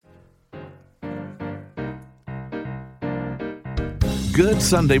Good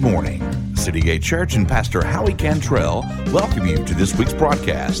Sunday morning. City Gate Church and Pastor Howie Cantrell welcome you to this week's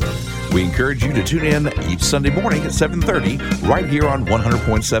broadcast. We encourage you to tune in each Sunday morning at 7:30 right here on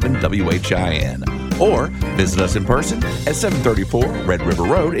 100.7 WHIN. Or visit us in person at 734 Red River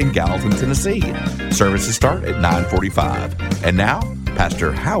Road in Gallatin, Tennessee. Services start at 9:45. And now,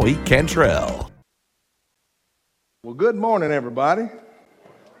 Pastor Howie Cantrell. Well, good morning, everybody.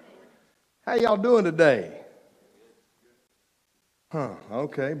 How y'all doing today?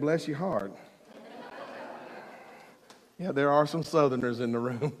 Okay, bless your heart. Yeah, there are some Southerners in the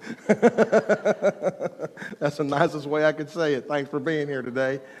room. That's the nicest way I could say it. Thanks for being here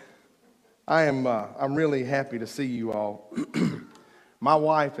today. I'm really happy to see you all. My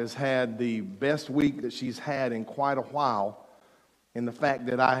wife has had the best week that she's had in quite a while, in the fact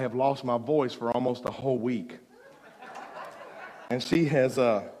that I have lost my voice for almost a whole week. And she has,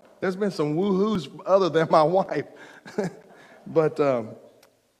 there's been some woo-hoos other than my wife. But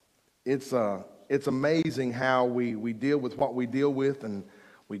it's amazing how we deal with what we deal with, and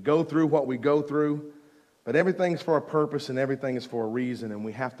we go through what we go through. But everything's for a purpose and everything is for a reason, and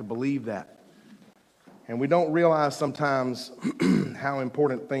we have to believe that. And we don't realize sometimes how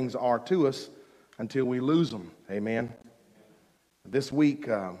important things are to us until we lose them. Amen. This week,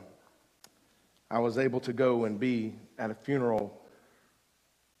 I was able to go and be at a funeral.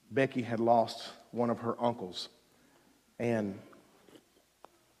 Becky had lost one of her uncles. And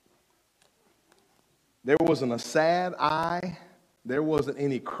there wasn't a sad eye. There wasn't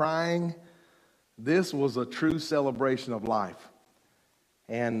any crying. This was a true celebration of life.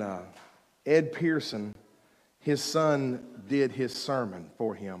 And Ed Pearson, his son, did his sermon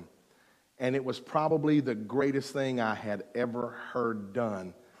for him. And it was probably the greatest thing I had ever heard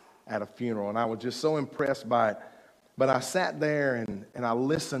done at a funeral. And I was just so impressed by it. But I sat there and I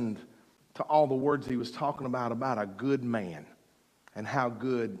listened to all the words he was talking about a good man and how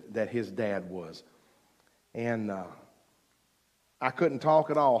good that his dad was. And I couldn't talk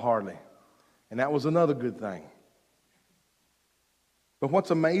at all, hardly. And that was another good thing. But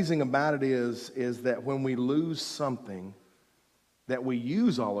what's amazing about it is that when we lose something that we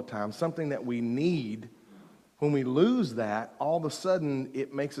use all the time, something that we need, when we lose that, all of a sudden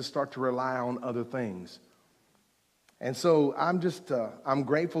it makes us start to rely on other things. And so I'm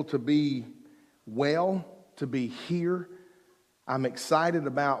grateful to be well, to be here. I'm excited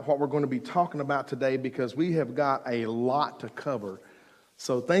about what we're going to be talking about today because we have got a lot to cover.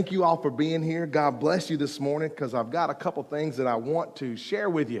 So thank you all for being here. God bless you this morning because I've got a couple things that I want to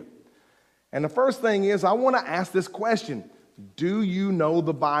share with you. And the first thing is I want to ask this question. Do you know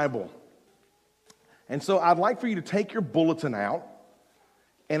the Bible? And so I'd like for you to take your bulletin out.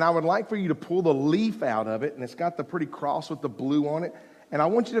 And I would like for you to pull the leaf out of it, and it's got the pretty cross with the blue on it. And I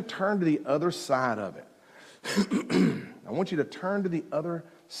want you to turn to the other side of it. I want you to turn to the other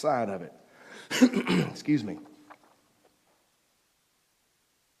side of it. Excuse me.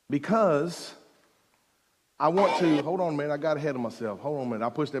 Because I want to, hold on a minute, I got ahead of myself. Hold on a minute,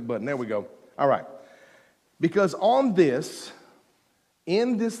 I'll push that button. There we go. All right. Because on this,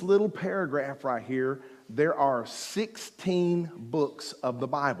 in this little paragraph right here, there are 16 books of the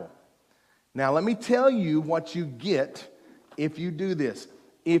Bible. Now, let me tell you what you get if you do this.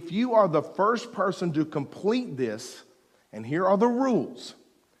 If you are the first person to complete this, and here are the rules.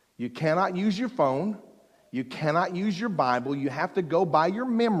 You cannot use your phone. You cannot use your Bible. You have to go by your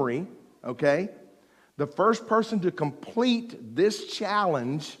memory, okay? The first person to complete this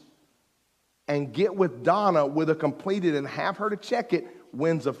challenge and get with Donna with a completed and have her to check it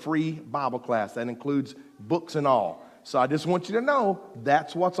wins a free Bible class. That includes books and all. So I just want you to know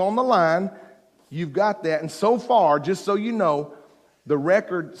that's what's on the line. You've got that. And so far, just so you know, the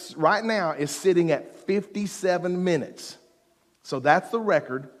record right now is sitting at 57 minutes. So that's the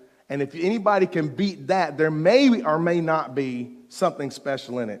record. And if anybody can beat that, there may or may not be something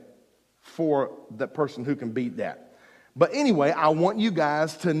special in it for the person who can beat that. But anyway, I want you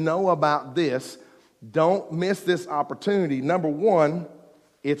guys to know about this. Don't miss this opportunity. Number one,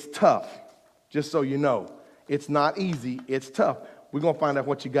 it's tough, just so you know. It's not easy. It's tough. We're going to find out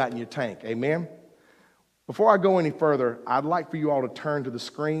what you got in your tank. Amen? Before I go any further, I'd like for you all to turn to the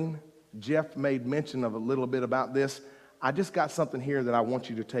screen. Jeff made mention of a little bit about this. I just got something here that I want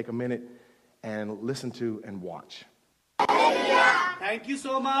you to take a minute and listen to and watch. Thank you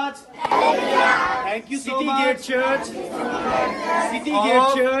so much. Thank you so much. City Gate Church. City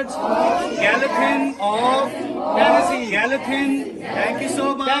Gate Church. Gallatin of Tennessee. Gallatin. Thank you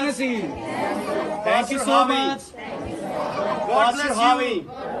so much. Tennessee. Thank you so much. God bless you.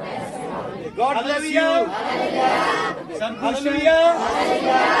 God bless you. Hallelujah.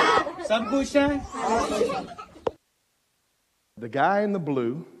 Hallelujah. The guy in the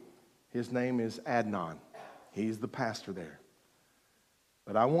blue, his name is Adnan. He's the pastor there.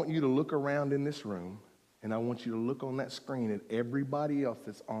 But I want you to look around in this room, and I want you to look on that screen at everybody else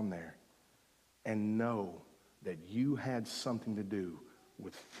that's on there and know that you had something to do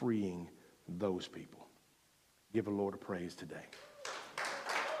with freeing those people. Give the Lord a praise today.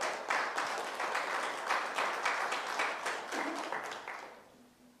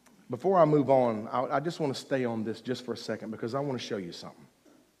 Before I move on, I just want to stay on this just for a second because I want to show you something.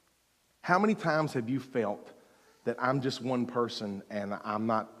 How many times have you felt that I'm just one person and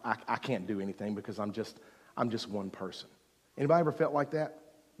I can't do anything because I'm just one person? Anybody ever felt like that?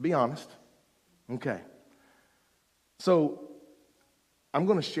 Be honest. Okay. So I'm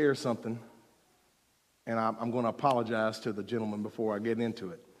going to share something, and I'm going to apologize to the gentleman before I get into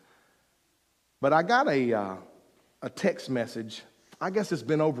it. But I got a text message. I guess it's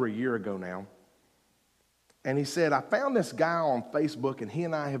been over a year ago now. And he said, I found this guy on Facebook, and he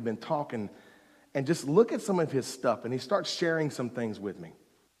and I have been talking, and just look at some of his stuff. And he starts sharing some things with me.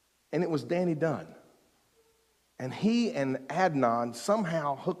 And it was Danny Dunn. And he and Adnan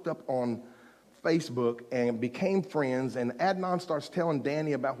somehow hooked up on Facebook and became friends. And Adnan starts telling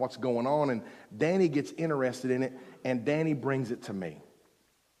Danny about what's going on. And Danny gets interested in it. And Danny brings it to me.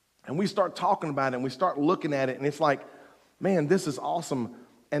 And we start talking about it. And we start looking at it. And it's like, man, this is awesome.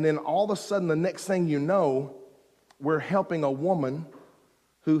 And then all of a sudden, the next thing you know, we're helping a woman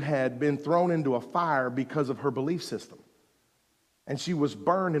who had been thrown into a fire because of her belief system. And she was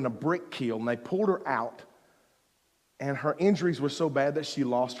burned in a brick kiln. And they pulled her out. And her injuries were so bad that she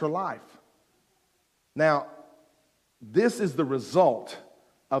lost her life. Now, this is the result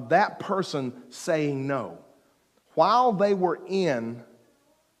of that person saying no. While they were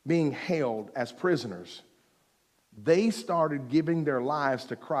being held as prisoners, they started giving their lives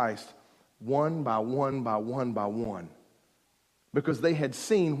to Christ one by one by one by one. Because they had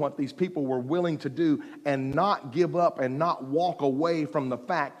seen what these people were willing to do and not give up and not walk away from the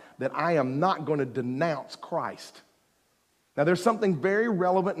fact that I am not going to denounce Christ. Now, there's something very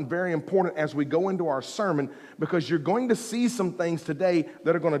relevant and very important as we go into our sermon, because you're going to see some things today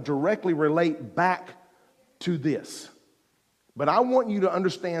that are going to directly relate back to this. But I want you to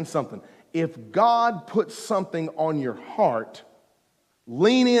understand something. If God puts something on your heart,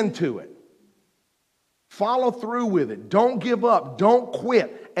 lean into it. Follow through with it. Don't give up. Don't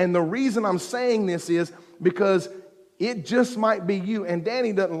quit. And the reason I'm saying this is because it just might be you. And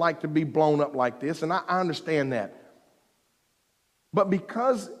Danny doesn't like to be blown up like this, and I understand that. But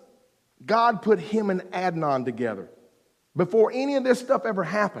because God put him and Adnan together, before any of this stuff ever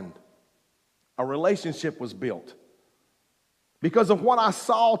happened, a relationship was built. Because of what I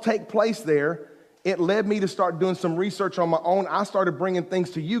saw take place there, it led me to start doing some research on my own. I started bringing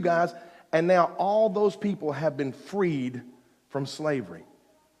things to you guys, and now all those people have been freed from slavery.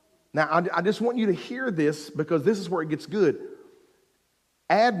 Now, I just want you to hear this, because this is where it gets good.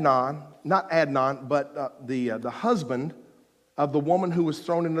 Adnan, not Adnan, but the husband of the woman who was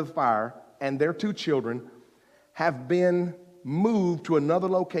thrown into the fire and their 2 children have been moved to another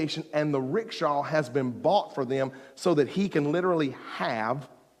location, and the rickshaw has been bought for them so that he can literally have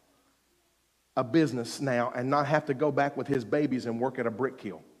a business now and not have to go back with his babies and work at a brick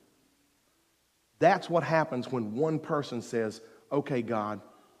kiln. That's what happens when one person says, okay, God,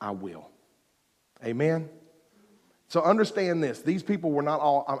 I will. Amen? So understand this. These people were not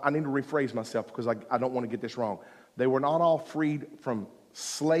all, I need to rephrase myself because I don't want to get this wrong. They were not all freed from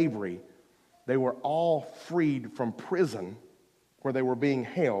slavery. They were all freed from prison where they were being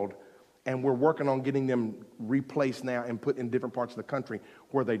held, and we're working on getting them replaced now and put in different parts of the country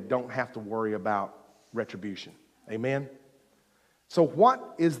where they don't have to worry about retribution. Amen? So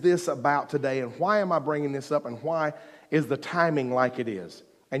what is this about today, and why am I bringing this up, and why is the timing like it is?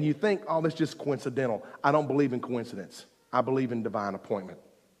 And you think, oh, that's just coincidental. I don't believe in coincidence. I believe in divine appointment.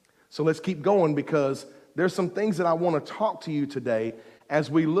 So let's keep going, because there's some things that I want to talk to you today as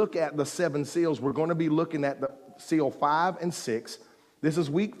we look at the 7 seals. We're going to be looking at the seal 5 and 6. This is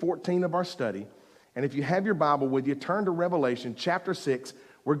week 14 of our study. And if you have your Bible with you, turn to Revelation chapter 6.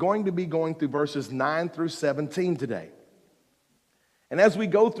 We're going to be going through verses 9 through 17 today. And as we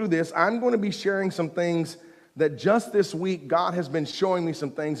go through this, I'm going to be sharing some things that just this week God has been showing me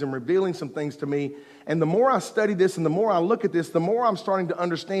some things and revealing some things to me. And the more I study this and the more I look at this, the more I'm starting to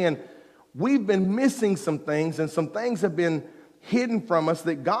understand we've been missing some things, and some things have been hidden from us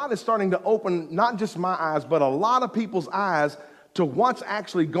that God is starting to open not just my eyes, but a lot of people's eyes to what's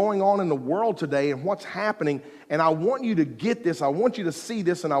actually going on in the world today and what's happening. And I want you to get this. I want you to see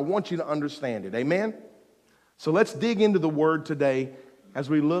this, and I want you to understand it. Amen? So let's dig into the word today as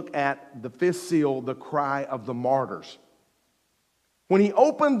we look at the 5th seal, the cry of the martyrs. When he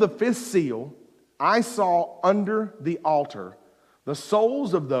opened the fifth seal, I saw under the altar the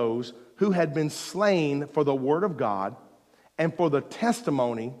souls of those who had been slain for the word of God and for the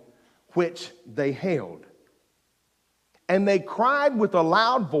testimony which they held. And they cried with a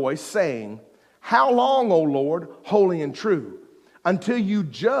loud voice, saying, How long, O Lord, holy and true, until you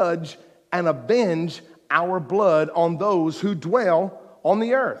judge and avenge our blood on those who dwell on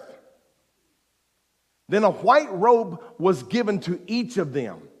the earth? Then a white robe was given to each of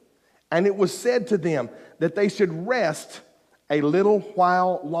them, and it was said to them that they should rest a little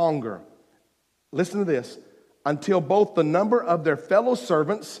while longer. Listen to this. Until both the number of their fellow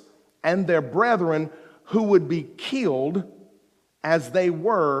servants and their brethren who would be killed as they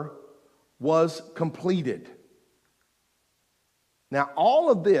were was completed. Now,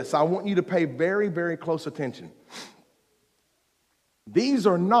 all of this, I want you to pay very, very close attention. These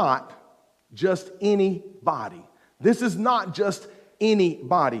are not just anybody. This is not just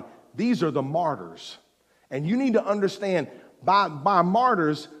anybody. These are the martyrs. And you need to understand, by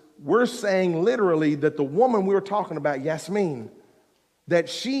martyrs, we're saying literally that the woman we were talking about, Yasmin, that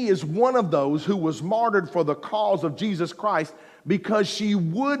she is one of those who was martyred for the cause of Jesus Christ because she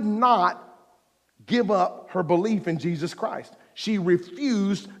would not give up her belief in Jesus Christ. She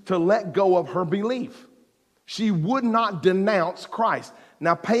refused to let go of her belief. She would not denounce Christ.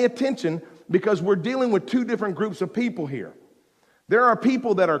 Now pay attention, because we're dealing with two different groups of people here. There are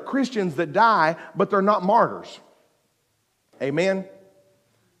people that are Christians that die, but they're not martyrs. Amen?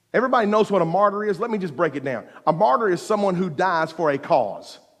 Everybody knows what a martyr is. Let me just break it down. A martyr is someone who dies for a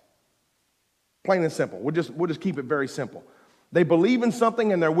cause. Plain and simple. We'll just keep it very simple. They believe in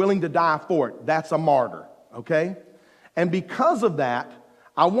something and they're willing to die for it. That's a martyr, okay? And because of that,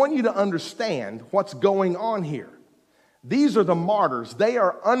 I want you to understand what's going on here. These are the martyrs. They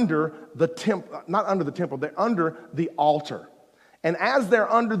are under the temple, not under the temple, they're under the altar. And as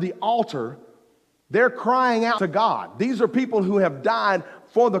they're under the altar, they're crying out to God. These are people who have died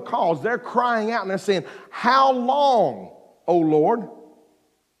for the cause. They're crying out and they're saying, How long, O Lord?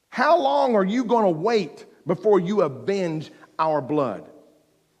 How long are you going to wait before you avenge our blood?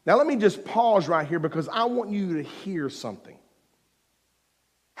 Now let me just pause right here, because I want you to hear something.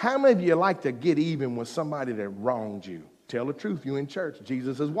 How many of you like to get even with somebody that wronged you? Tell the truth, you in church.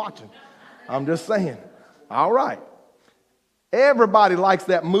 Jesus is watching. I'm just saying. All right. Everybody likes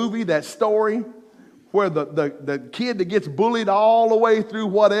that movie, that story, where the kid that gets bullied all the way through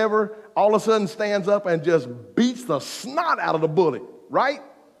whatever, all of a sudden stands up and just beats the snot out of the bully, right?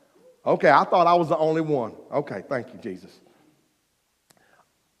 Okay, I thought I was the only one. Okay, thank you, Jesus.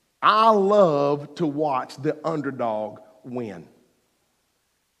 I love to watch the underdog win.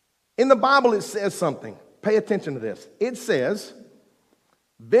 In the Bible, it says something. Pay attention to this. It says,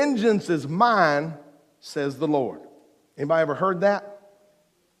 Vengeance is mine, says the Lord. Anybody ever heard that?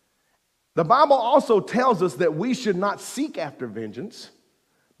 The Bible also tells us that we should not seek after vengeance,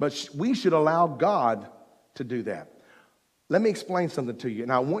 but we should allow God to do that. Let me explain something to you,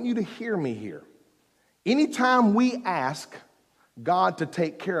 and I want you to hear me here. Anytime we ask God to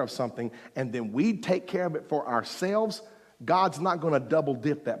take care of something and then we take care of it for ourselves, God's not going to double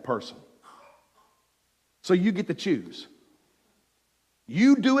dip that person. So you get to choose.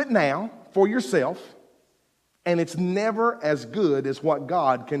 You do it now for yourself, and it's never as good as what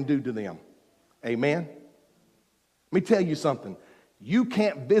God can do to them. Amen? Let me tell you something. You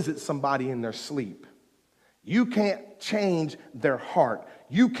can't visit somebody in their sleep. You can't change their heart.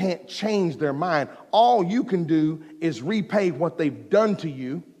 You can't change their mind. All you can do is repay what they've done to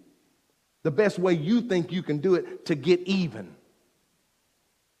you the best way you think you can do it to get even.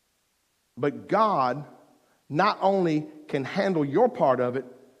 But God not only can handle your part of it,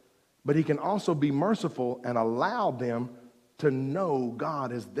 but he can also be merciful and allow them to know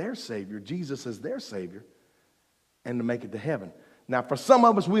God as their Savior, Jesus as their Savior, and to make it to heaven. Now, for some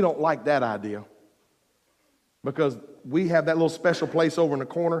of us, we don't like that idea, because we have that little special place over in the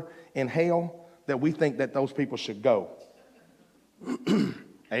corner in hell that we think that those people should go.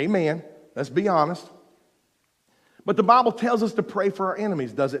 Amen. Let's be honest. But the Bible tells us to pray for our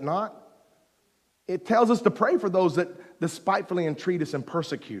enemies, does it not? It tells us to pray for those that despitefully entreat us and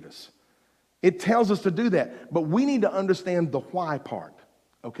persecute us. It tells us to do that. But we need to understand the why part,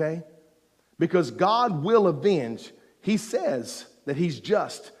 okay? Because God will avenge. He says that he's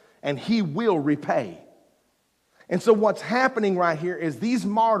just and he will repay. And so what's happening right here is these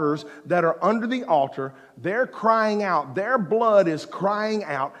martyrs that are under the altar, they're crying out. Their blood is crying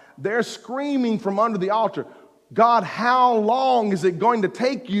out. They're screaming from under the altar, God, how long is it going to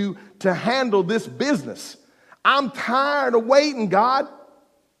take you to handle this business? I'm tired of waiting, God.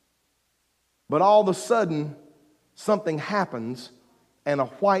 But all of a sudden, something happens and a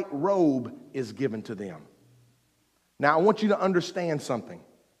white robe is given to them. Now, I want you to understand something.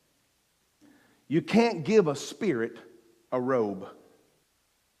 You can't give a spirit a robe.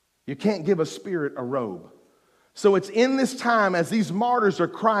 You can't give a spirit a robe. So it's in this time as these martyrs are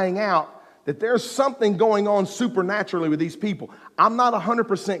crying out that there's something going on supernaturally with these people. I'm not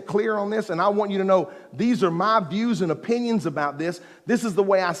 100% clear on this, and I want you to know these are my views and opinions about this. This is the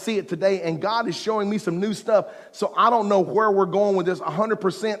way I see it today, and God is showing me some new stuff, so I don't know where we're going with this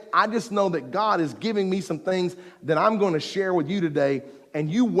 100%. I just know that God is giving me some things that I'm going to share with you today, and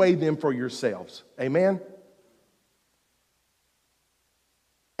you weigh them for yourselves. Amen?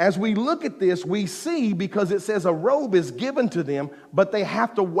 As we look at this, we see, because it says a robe is given to them, but they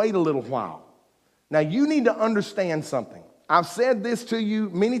have to wait a little while. Now, you need to understand something. I've said this to you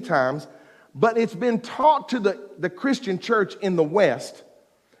many times, but it's been taught to the Christian church in the West.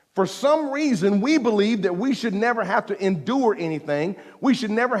 For some reason, we believe that we should never have to endure anything. We should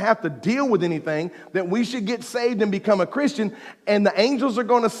never have to deal with anything, that we should get saved and become a Christian, and the angels are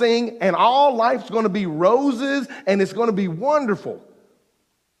going to sing, and all life's going to be roses, and it's going to be wonderful.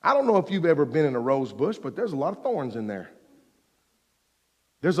 I don't know if you've ever been in a rose bush, but there's a lot of thorns in there.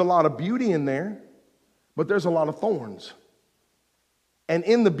 There's a lot of beauty in there, but there's a lot of thorns. And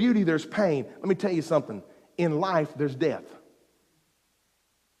in the beauty, there's pain. Let me tell you something. In life, there's death.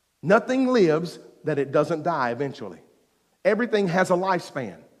 Nothing lives that it doesn't die eventually. Everything has a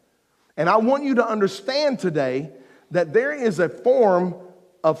lifespan. And I want you to understand today that there is a form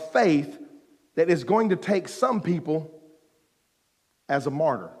of faith that is going to take some people as a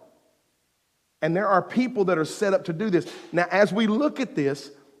martyr. And there are people that are set up to do this. Now, as we look at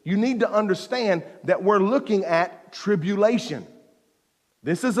this, you need to understand that we're looking at tribulation.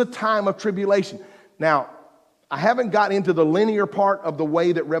 This is a time of tribulation. Now, I haven't got into the linear part of the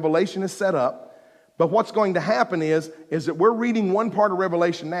way that Revelation is set up, but what's going to happen is that we're reading one part of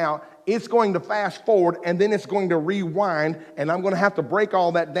Revelation now, it's going to fast forward, and then it's going to rewind, and I'm going to have to break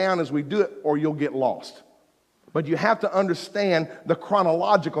all that down as we do it, or you'll get lost. But you have to understand the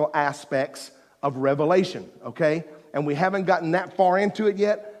chronological aspects of Revelation, okay? And we haven't gotten that far into it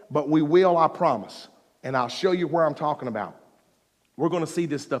yet, but we will, I promise. And I'll show you where I'm talking about. We're going to see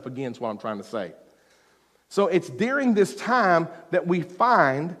this stuff again, is what I'm trying to say. So it's during this time that we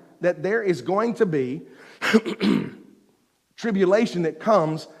find that there is going to be tribulation that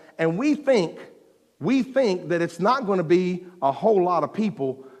comes, and we think that it's not going to be a whole lot of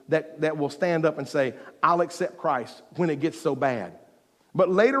people that will stand up and say, I'll accept Christ when it gets so bad. But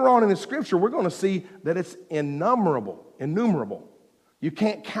later on in the scripture, we're going to see that it's innumerable. You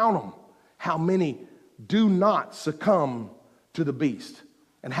can't count them, how many do not succumb to the beast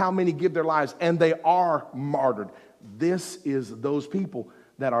and how many give their lives, and they are martyred. This is those people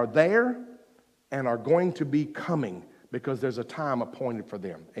that are there and are going to be coming because there's a time appointed for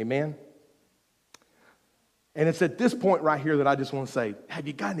them. Amen? And it's at this point right here that I just want to say, have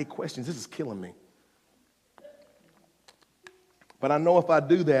you got any questions? This is killing me. But I know if I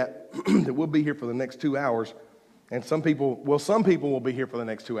do that, that we'll be here for the next 2 hours. And some people will be here for the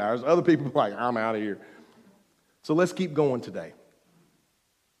next 2 hours. Other people are like, I'm out of here. So let's keep going today.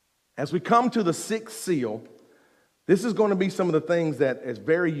 As we come to the sixth seal, this is going to be some of the things that is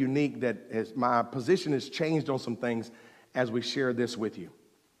very unique, that my position has changed on some things as we share this with you.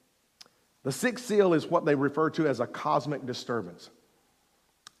 The sixth seal is what they refer to as a cosmic disturbance.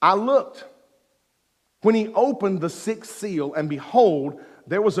 I looked when he opened the sixth seal, and behold,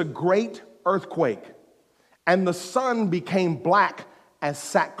 there was a great earthquake, and the sun became black as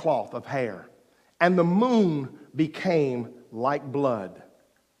sackcloth of hair, and the moon became like blood.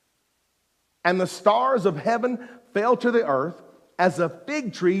 And the stars of heaven fell to the earth as a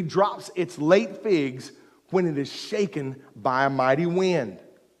fig tree drops its late figs when it is shaken by a mighty wind.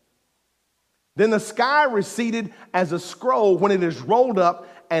 Then the sky receded as a scroll when it is rolled up,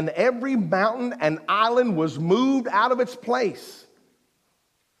 and every mountain and island was moved out of its place.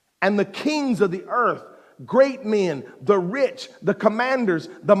 And the kings of the earth, great men, the rich, the commanders,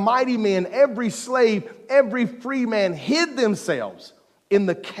 the mighty men, every slave, every free man hid themselves in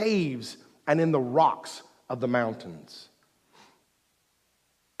the caves and in the rocks of the mountains,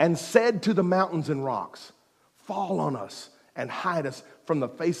 and said to the mountains and rocks, fall on us and hide us from the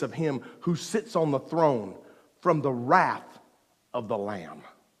face of him who sits on the throne, from the wrath of the Lamb.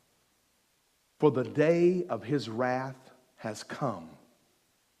 For the day of his wrath has come,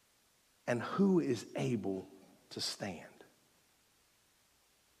 and who is able to stand?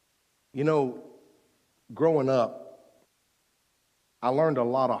 You know, growing up, I learned a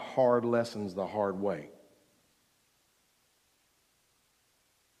lot of hard lessons the hard way.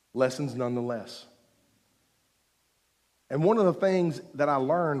 Lessons nonetheless. And one of the things that I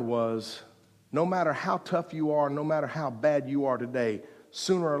learned was no matter how tough you are, no matter how bad you are today,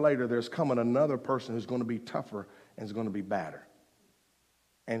 sooner or later there's coming another person who's going to be tougher and is going to be badder.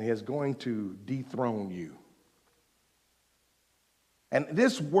 And is going to dethrone you. And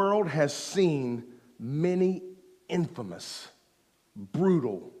this world has seen many infamous,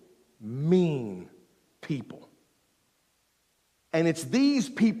 brutal, mean people. And it's these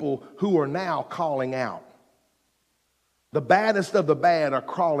people who are now calling out. The baddest of the bad are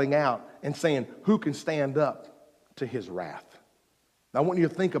crawling out and saying, who can stand up to his wrath? Now, I want you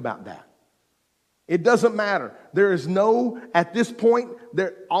to think about that. It doesn't matter. There is no, at this point,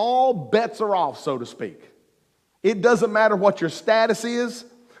 all bets are off, so to speak. It doesn't matter what your status is,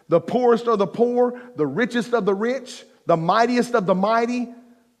 the poorest of the poor, the richest of the rich, the mightiest of the mighty.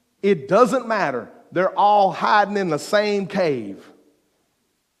 It doesn't matter. They're all hiding in the same cave.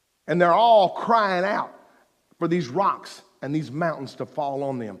 And they're all crying out for these rocks and these mountains to fall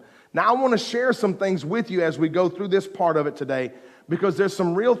on them. Now, I want to share some things with you as we go through this part of it today, because there's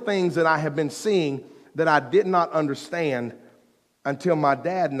some real things that I have been seeing that I did not understand until my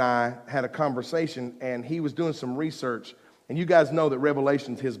dad and I had a conversation, and he was doing some research. And you guys know that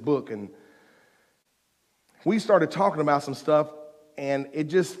Revelation's his book, and we started talking about some stuff, and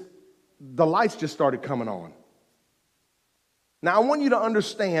the lights just started coming on. Now, I want you to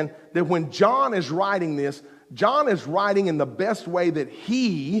understand that when John is writing this, John is writing in the best way that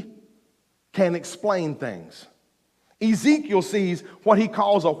he can explain things. Ezekiel sees what he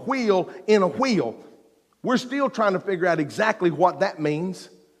calls a wheel in a wheel. We're still trying to figure out exactly what that means.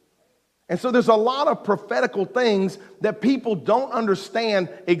 And so there's a lot of prophetical things that people don't understand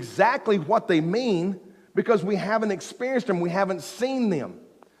exactly what they mean because we haven't experienced them, we haven't seen them.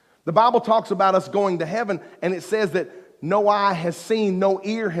 The Bible talks about us going to heaven, and it says that no eye has seen, no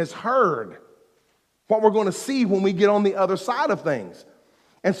ear has heard what we're going to see when we get on the other side of things.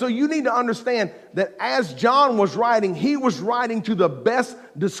 And so you need to understand that as John was writing, he was writing to the best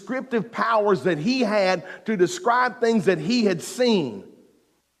descriptive powers that he had to describe things that he had seen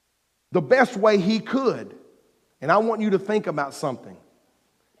the best way he could. And I want you to think about something.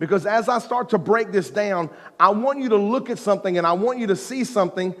 Because as I start to break this down, I want you to look at something and I want you to see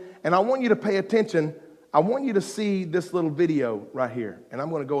something and I want you to pay attention. I want you to see this little video right here. And I'm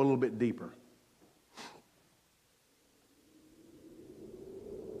going to go a little bit deeper.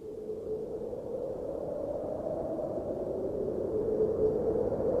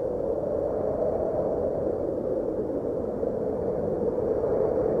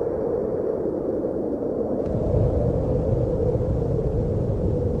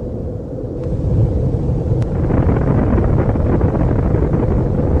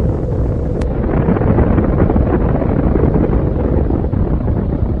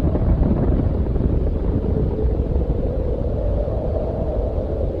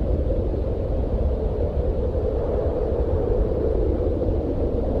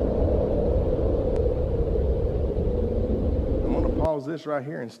 This right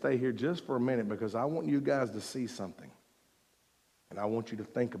here and stay here just for a minute because I want you guys to see something and I want you to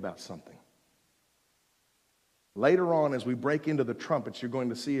think about something. Later on, as we break into the trumpets, you're going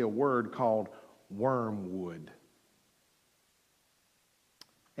to see a word called wormwood.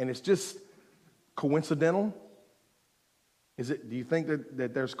 And it's just coincidental. Do you think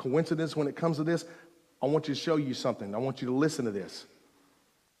that there's coincidence when it comes to this? I want you to show you something. I want you to listen to this.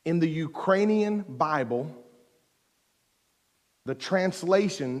 In the Ukrainian Bible, the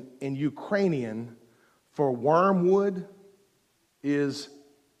translation in Ukrainian for wormwood is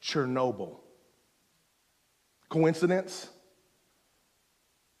Chernobyl. Coincidence?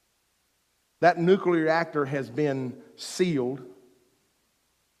 That nuclear reactor has been sealed,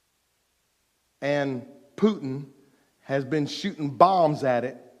 and Putin has been shooting bombs at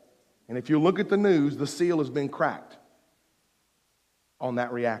it. And if you look at the news, the seal has been cracked on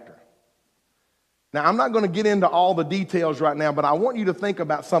that reactor. Now, I'm not going to get into all the details right now, but I want you to think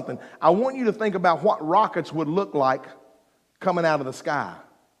about something. I want you to think about what rockets would look like coming out of the sky.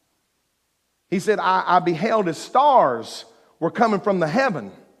 He said, I beheld as stars were coming from the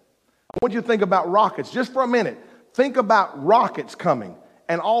heaven. I want you to think about rockets just for a minute. Think about rockets coming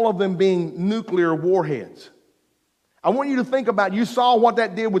and all of them being nuclear warheads. I want you to think about, you saw what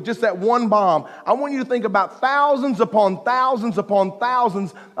that did with just that one bomb. I want you to think about thousands upon thousands upon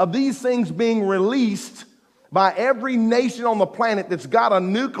thousands of these things being released by every nation on the planet that's got a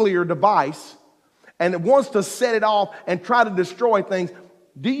nuclear device and it wants to set it off and try to destroy things.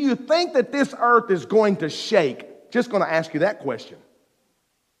 Do you think that this earth is going to shake? Just going to ask you that question.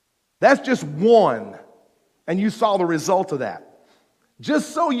 That's just one. And you saw the result of that.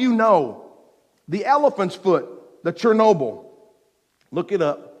 Just so you know, the elephant's foot the Chernobyl. Look it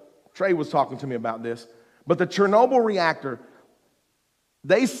up. Trey was talking to me about this. But the Chernobyl reactor,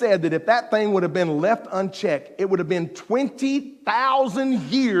 they said that if that thing would have been left unchecked, it would have been 20,000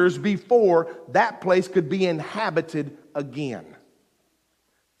 years before that place could be inhabited again.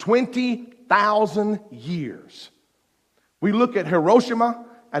 20,000 years. We look at Hiroshima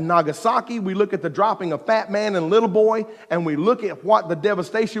and Nagasaki, we look at the dropping of Fat Man and Little Boy, and we look at what the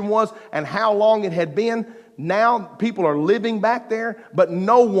devastation was and how long it had been. Now people are living back there, but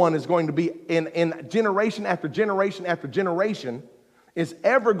no one is going to be in generation after generation after generation is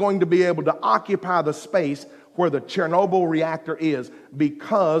ever going to be able to occupy the space where the Chernobyl reactor is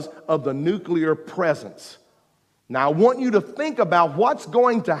because of the nuclear presence. Now, I want you to think about what's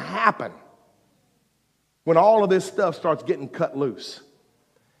going to happen when all of this stuff starts getting cut loose.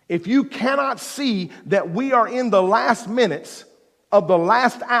 If you cannot see that we are in the last minutes of the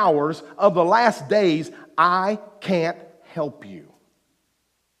last hours of the last days, I can't help you.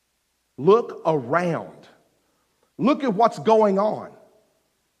 Look around. Look at what's going on.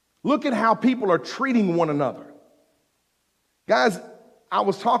 Look at how people are treating one another. Guys, I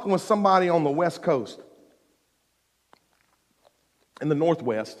was talking with somebody on the West Coast, in the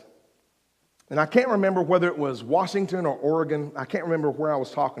Northwest, and I can't remember whether it was Washington or Oregon. I can't remember where I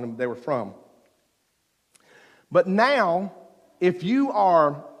was talking to them, they were from. But now, if you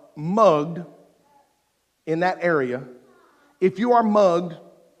are mugged in that area, if you are mugged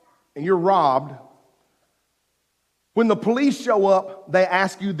and you're robbed, when the police show up, they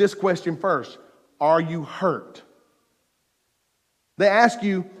ask you this question first: are you hurt? They ask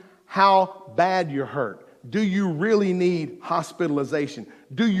you how bad you're hurt. Do you really need hospitalization?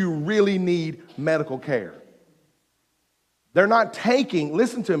 Do you really need medical care? They're not taking,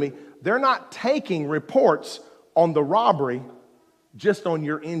 listen to me, they're not taking reports on the robbery just on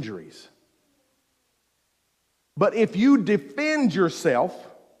your injuries. But if you defend yourself,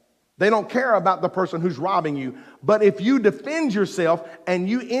 they don't care about the person who's robbing you. But if you defend yourself and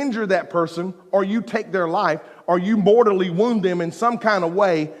you injure that person, or you take their life, or you mortally wound them in some kind of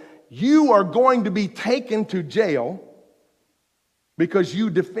way, you are going to be taken to jail because you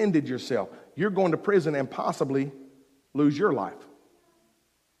defended yourself. You're going to prison and possibly lose your life.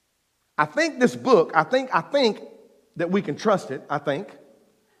 I think this book, I think that we can trust it, I think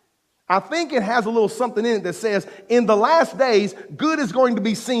it has a little something in it that says, in the last days, good is going to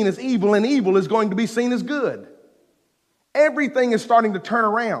be seen as evil and evil is going to be seen as good. Everything is starting to turn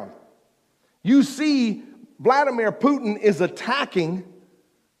around. You see, Vladimir Putin is attacking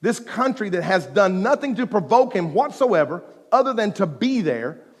this country that has done nothing to provoke him whatsoever other than to be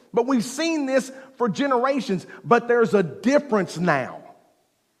there. But we've seen this for generations. But there's a difference now.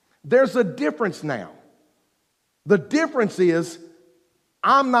 There's a difference now. The difference is,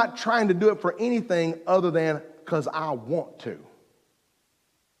 I'm not trying to do it for anything other than because I want to.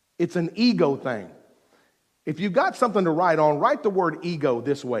 It's an ego thing. If you've got something to write on, write the word ego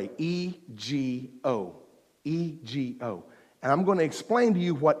this way: E-G-O. E-G-O. And I'm going to explain to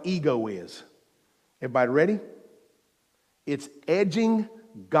you what ego is. Everybody ready? It's edging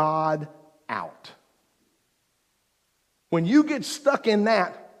God out. When you get stuck in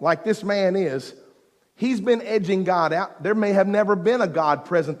that, like this man is, he's been edging God out. There may have never been a God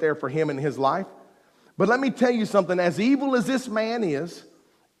present there for him in his life. But let me tell you something. As evil as this man is,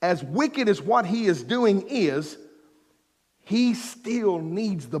 as wicked as what he is doing is, he still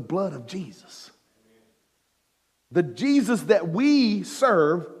needs the blood of Jesus. The Jesus that we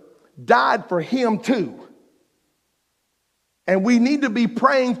serve died for him too. And we need to be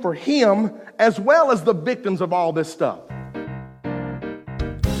praying for him as well as the victims of all this stuff.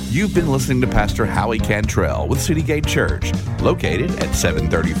 You've been listening to Pastor Howie Cantrell with City Gate Church, located at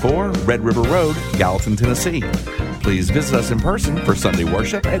 734 Red River Road, Gallatin, Tennessee. Please visit us in person for Sunday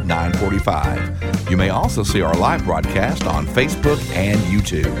worship at 9:45. You may also see our live broadcast on Facebook and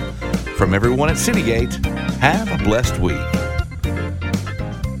YouTube. From everyone at City Gate, have a blessed week.